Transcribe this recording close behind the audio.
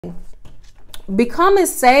Becoming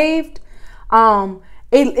saved,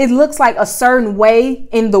 it looks like a certain way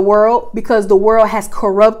in the world because the world has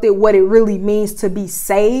corrupted what it really means to be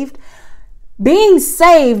saved. Being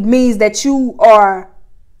saved means that you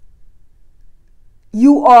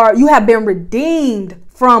have been redeemed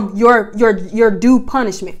from your due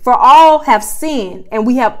punishment. For all have sinned and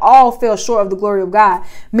we have all fell short of the glory of God,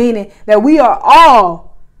 meaning that we were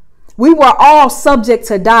all subject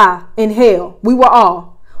to die in hell. We were all.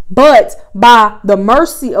 But by the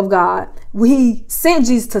mercy of God, He sent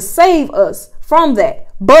Jesus to save us from that.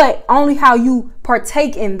 But only how you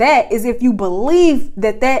partake in that is if you believe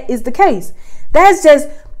that that is the case. That's just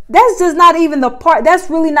not even the part. That's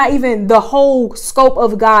really not even the whole scope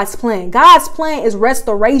of God's plan. God's plan is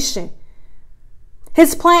restoration.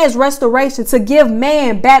 His plan is restoration, to give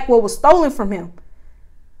man back what was stolen from him.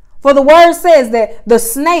 For the word says that the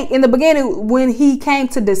snake in the beginning, when he came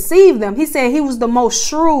to deceive them, he said he was the most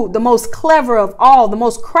shrewd, the most clever of all, the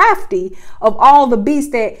most crafty of all the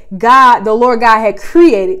beasts that God, the Lord God, had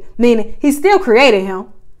created. Meaning he still created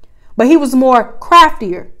him, but he was more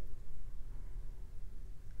craftier,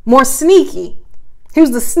 more sneaky. He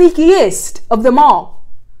was the sneakiest of them all.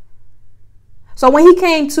 So when he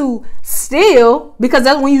came to steal, because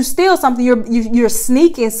that's when you steal something, you're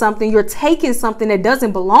sneaking something, you're taking something that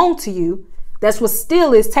doesn't belong to you. That's what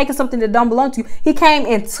steal is, taking something that don't belong to you. He came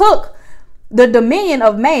and took the dominion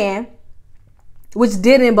of man, which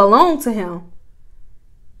didn't belong to him.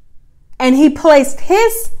 And he placed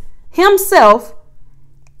himself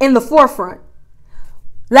in the forefront.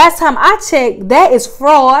 Last time I checked, that is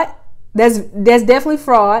fraud. That's definitely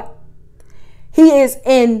fraud. He is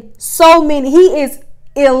he is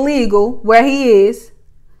illegal where he is.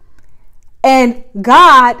 And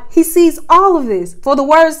God, he sees all of this. For the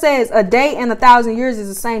word says a day and 1,000 years is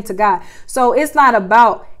the same to God. So it's not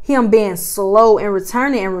about him being slow and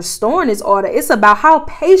returning and restoring his order. It's about how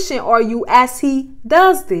patient are you as he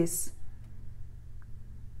does this.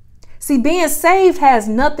 See, being saved has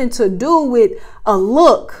nothing to do with a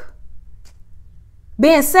look.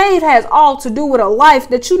 Being saved has all to do with a life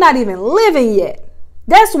that you're not even living yet.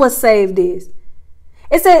 That's what saved is.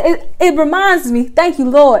 It reminds me, thank you,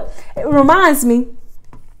 Lord. It reminds me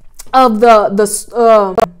of God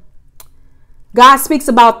speaks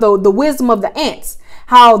about the wisdom of the ants.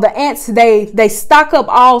 How the ants, they stock up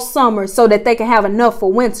all summer so that they can have enough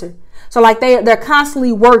for winter. So like they're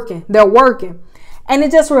constantly working. They're working. And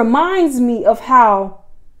it just reminds me of how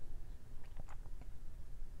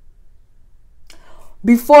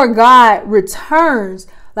before God returns,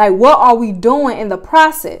 like, what are we doing in the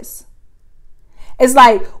process? It's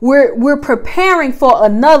like we're preparing for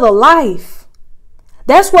another life.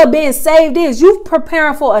 That's what being saved is. You're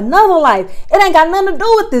preparing for another life. It ain't got nothing to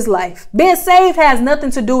do with this life. Being saved has nothing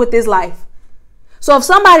to do with this life. So if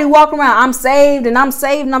somebody walk around, I'm saved and I'm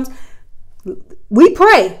saved, and we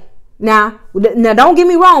pray. Now don't get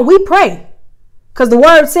me wrong, we pray. Because the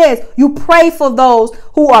word says you pray for those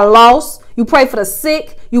who are lost. You pray for the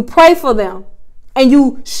sick. You pray for them. And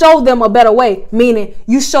you show them a better way. Meaning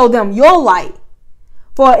you show them your light.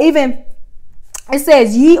 For even it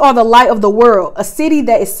says ye are the light of the world. A city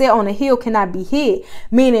that is set on a hill cannot be hid.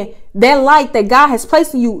 Meaning that light that God has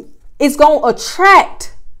placed in you is going to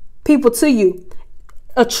attract people to you.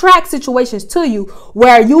 Attract situations to you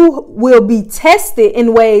where you will be tested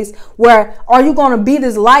in ways where are you going to be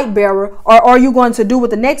this light bearer, or are you going to do what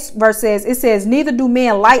the next verse says? It says, neither do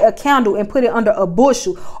men light a candle and put it under a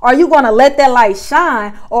bushel. Are you going to let that light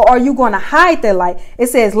shine, or are you going to hide that light? It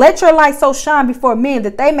says, let your light so shine before men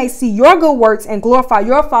that they may see your good works and glorify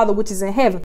your Father which is in heaven.